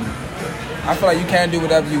boundaries, and I feel like you can't do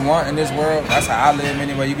whatever you want in this world. That's how I live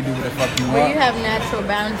anyway. You can do what the fuck you Well, want. you have natural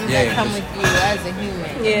boundaries that come with you as a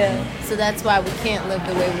human. Yeah. So that's why we can't live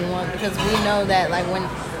the way we want, because we know that like when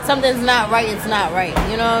something's not right, it's not right.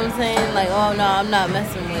 You know what I'm saying? Like, oh no, I'm not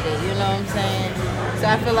messing with it. You know what I'm saying? So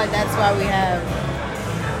I feel like that's why we have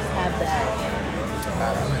that.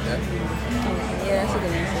 Yeah, that's a good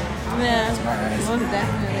answer. Yeah, most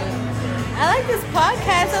definitely. I like this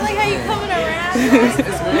podcast. I like how you coming around. It's real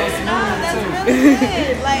smooth, No, that's really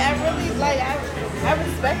good. Like I really I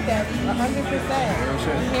respect that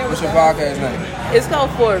 100%. What's your podcast name? It's called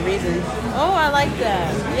For a Reason. Oh, I like that.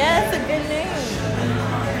 Yeah, that's a good name.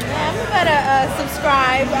 Yeah, I'm gonna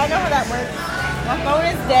subscribe. I know how that works. My phone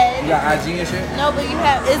is dead. You got IG and shit? No, but you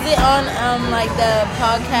have. Is it on like the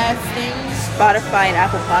podcast things? Spotify and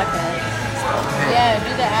Apple Podcasts. Yeah, do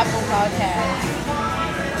the Apple Podcast.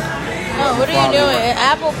 No, what are you doing?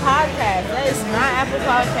 Apple Podcast. That is not Apple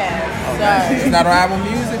Podcast. Sorry. It's not on Apple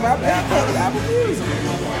Music, my bad. It's Apple Music.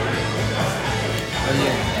 But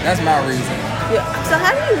yeah, that's my reason. Yeah. So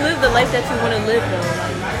how do you live the life that you want to live though?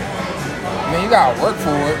 I mean, you gotta work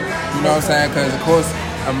for it. You know what I'm saying? Because of course,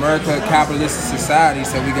 America a capitalist society,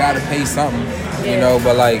 so we gotta pay something. You know,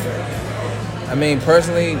 but like, I mean,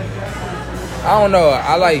 personally, I don't know.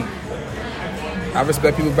 I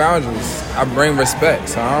respect people's boundaries. I bring respect,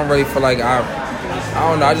 so I don't really feel like I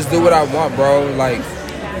don't know. I just do what I want, bro. Like,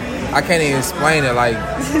 I can't even explain it. Like,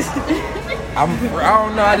 I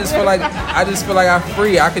don't know. I just feel like I'm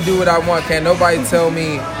free. I can do what I want. Can't nobody tell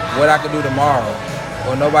me what I can do tomorrow,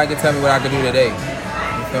 or nobody can tell me what I can do today.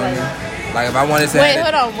 You feel me? Like if I wanted to. Wait,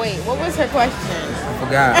 hold on. Wait, what was her question? I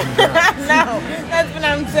forgot. No, that's what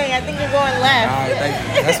I'm saying. I think you're going left.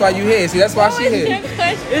 That's why you here. See, that's why she here.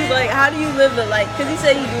 It's like, how do you live the life? Because he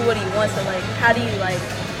said he do what he wants, so like, how do you like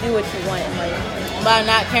do what you want in life? By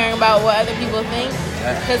not caring about what other people think,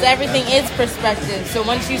 because everything is perspective. So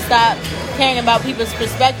once you stop caring about people's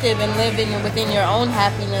perspective and living within your own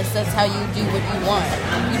happiness, that's how you do what you want.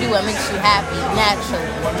 You do what makes you happy, naturally,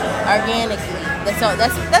 organically. That's all.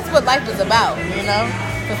 That's what life is about, you know.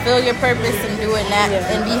 Fulfill your purpose and do it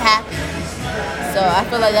and be happy. So I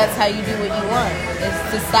feel like that's how you do what you want. Is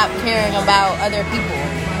to stop caring about other people.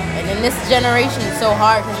 And in this generation, it's so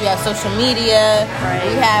hard because we have social media. Right.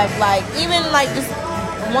 We have even just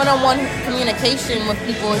one-on-one communication with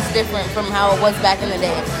people is different from how it was back in the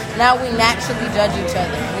day. Now we naturally judge each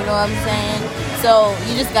other. You know what I'm saying? So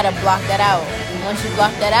you just gotta block that out. And once you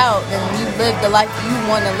block that out, then you live the life you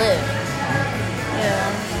want to live. Yeah,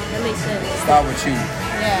 that makes sense. Start with you.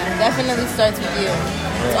 Yeah, definitely starts with you.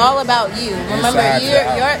 It's all about you. Remember,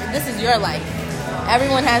 this is your life.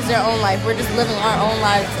 Everyone has their own life. We're just living our own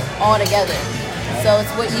lives all together. So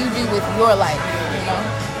it's what you do with your life, you know?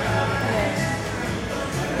 Yeah.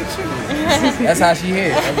 That's how she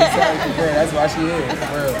hit. That's why she hit.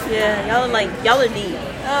 For real. Yeah, y'all are deep.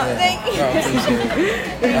 Oh, yeah. Thank you. No, appreciate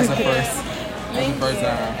it. That's a first. That's the first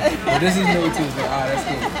time. But this is new too, so that's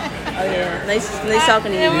cool. Oh yeah, nice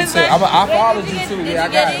talking to you. Me too. I followed you too. Yeah, I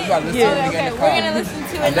got it. We about to listen to it again in the car. We're gonna listen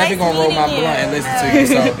to it. I'm definitely gonna roll my blunt and listen to you.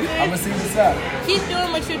 So I'm gonna see what's up. Keep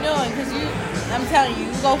doing what you're doing, cause I'm telling you,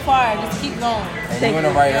 you go far. Just keep going. And you're in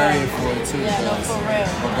the right area for it too. Yeah, no, for real.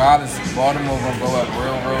 Regardless, Baltimore gonna go up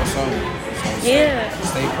real soon. So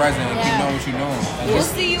stay present and keep doing what you're doing. And We'll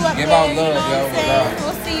see you up give there. out love, you know yo. what I'm saying?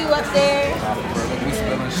 We'll see you up there. We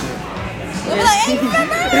spilling shit. We'll be like, hey,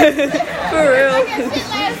 remember? For real. I got shit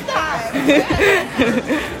last time.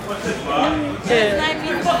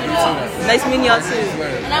 Nice meeting y'all too.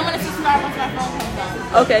 And I'm gonna subscribe once my phone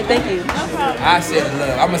comes on. Okay, thank you. No problem. I said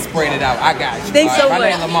love. I'm gonna spread it out. I got you. Thanks so my much.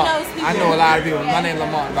 name Lamont. I know a lot of people. My name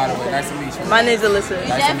Lamont, by the way. Nice to meet you. My name's Alyssa.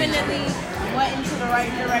 Nice to meet you. Definitely went into the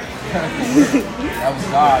right direction. That was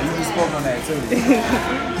God. You just spoke on that too.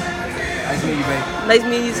 Nice meeting you, babe. Nice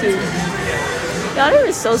meeting you too. Y'all, they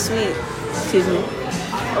were so sweet. Excuse me.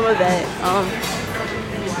 Over that.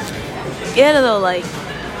 Yeah, though, like,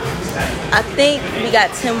 I think we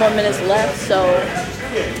got 10 more minutes left, so I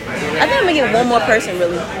think I'm gonna get one more person,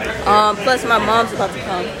 really. Plus, my mom's about to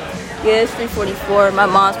come. Yeah, it's 3:44. My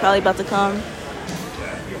mom's probably about to come.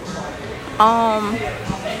 I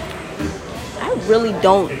really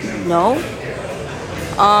don't know.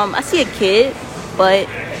 I see a kid, but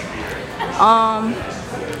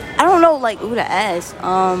I don't know, like, who to ask.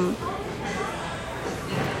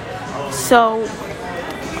 So,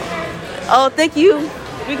 oh, thank you.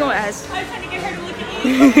 We gonna ask. I was trying to get her to look at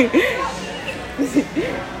you.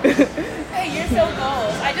 Hey, you're so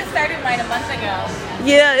gold. I just started mine a month ago.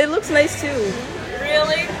 Yeah, it looks nice too.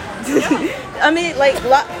 Really? I mean, like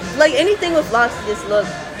anything with locks just look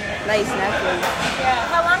nice naturally. Yeah.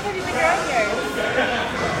 How long have you been growing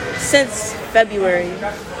yours? Since February.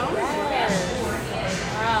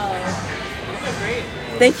 Wow.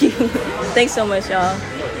 Thank you. Thanks so much, y'all.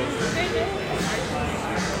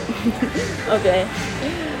 Okay.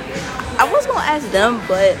 I was gonna ask them,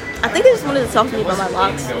 but I think they just wanted to talk to me about my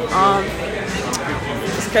locks.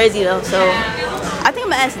 It's crazy though, so I think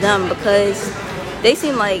I'm gonna ask them because they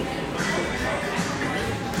seem like.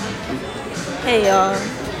 Hey y'all.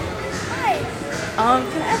 Hi.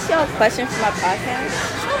 Can I ask y'all a question for my podcast?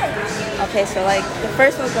 Sure. Okay, so like the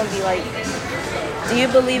first one's gonna be like, do you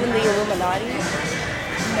believe in the Illuminati?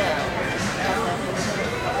 No.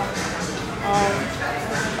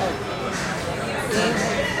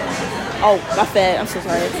 Oh, my bad. I'm so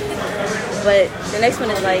sorry. But the next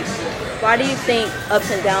one is like, why do you think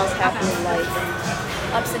ups and downs happen in life?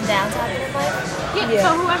 Ups and downs happen in life? Yeah.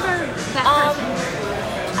 So whoever that person.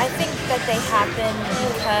 I think that they happen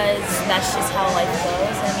because that's just how life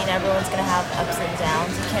goes. I mean, everyone's gonna have ups and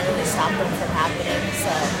downs. You can't really stop them from happening.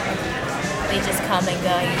 So they just come and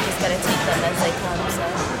go. You just gotta take them as they come. So.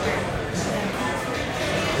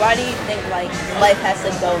 Why do you think like life has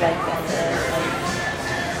to go like that?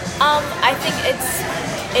 I think it's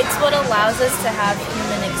what allows us to have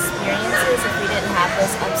human experiences. If we didn't have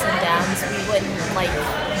those ups and downs, we wouldn't like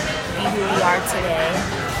be who we are today.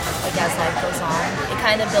 Like as life goes on, it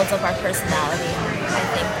kind of builds up our personality, I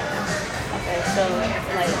think. Okay, so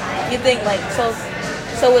like you think like so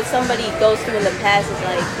what somebody goes through in the past is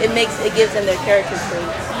like it gives them their character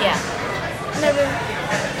traits. Yeah. Never.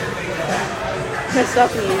 Nice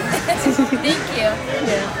talking to you. Thank you.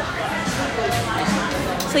 Yeah.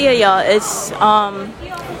 So yeah, y'all, it's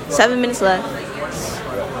 7 minutes left.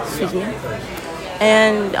 Excuse me.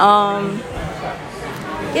 And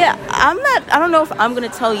yeah, I don't know if I'm gonna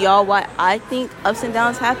tell y'all why I think ups and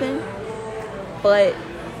downs happen, but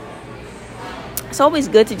it's always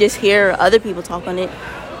good to just hear other people talk on it.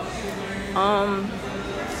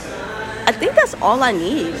 I think that's all I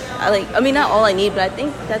need. Not all I need, but I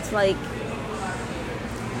think that's like.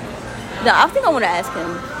 No, I think I want to ask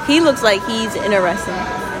him. He looks like he's interesting.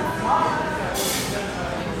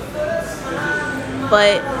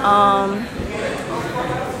 But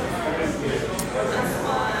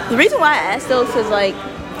the reason why I asked though is because like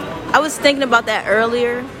I was thinking about that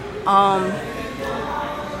earlier.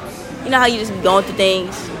 You know how you just be going through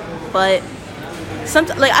things, but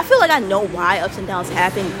sometimes like I feel like I know why ups and downs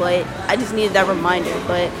happen, but I just needed that reminder.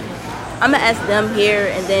 But I'm gonna ask them here,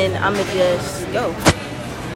 and then I'm gonna just go.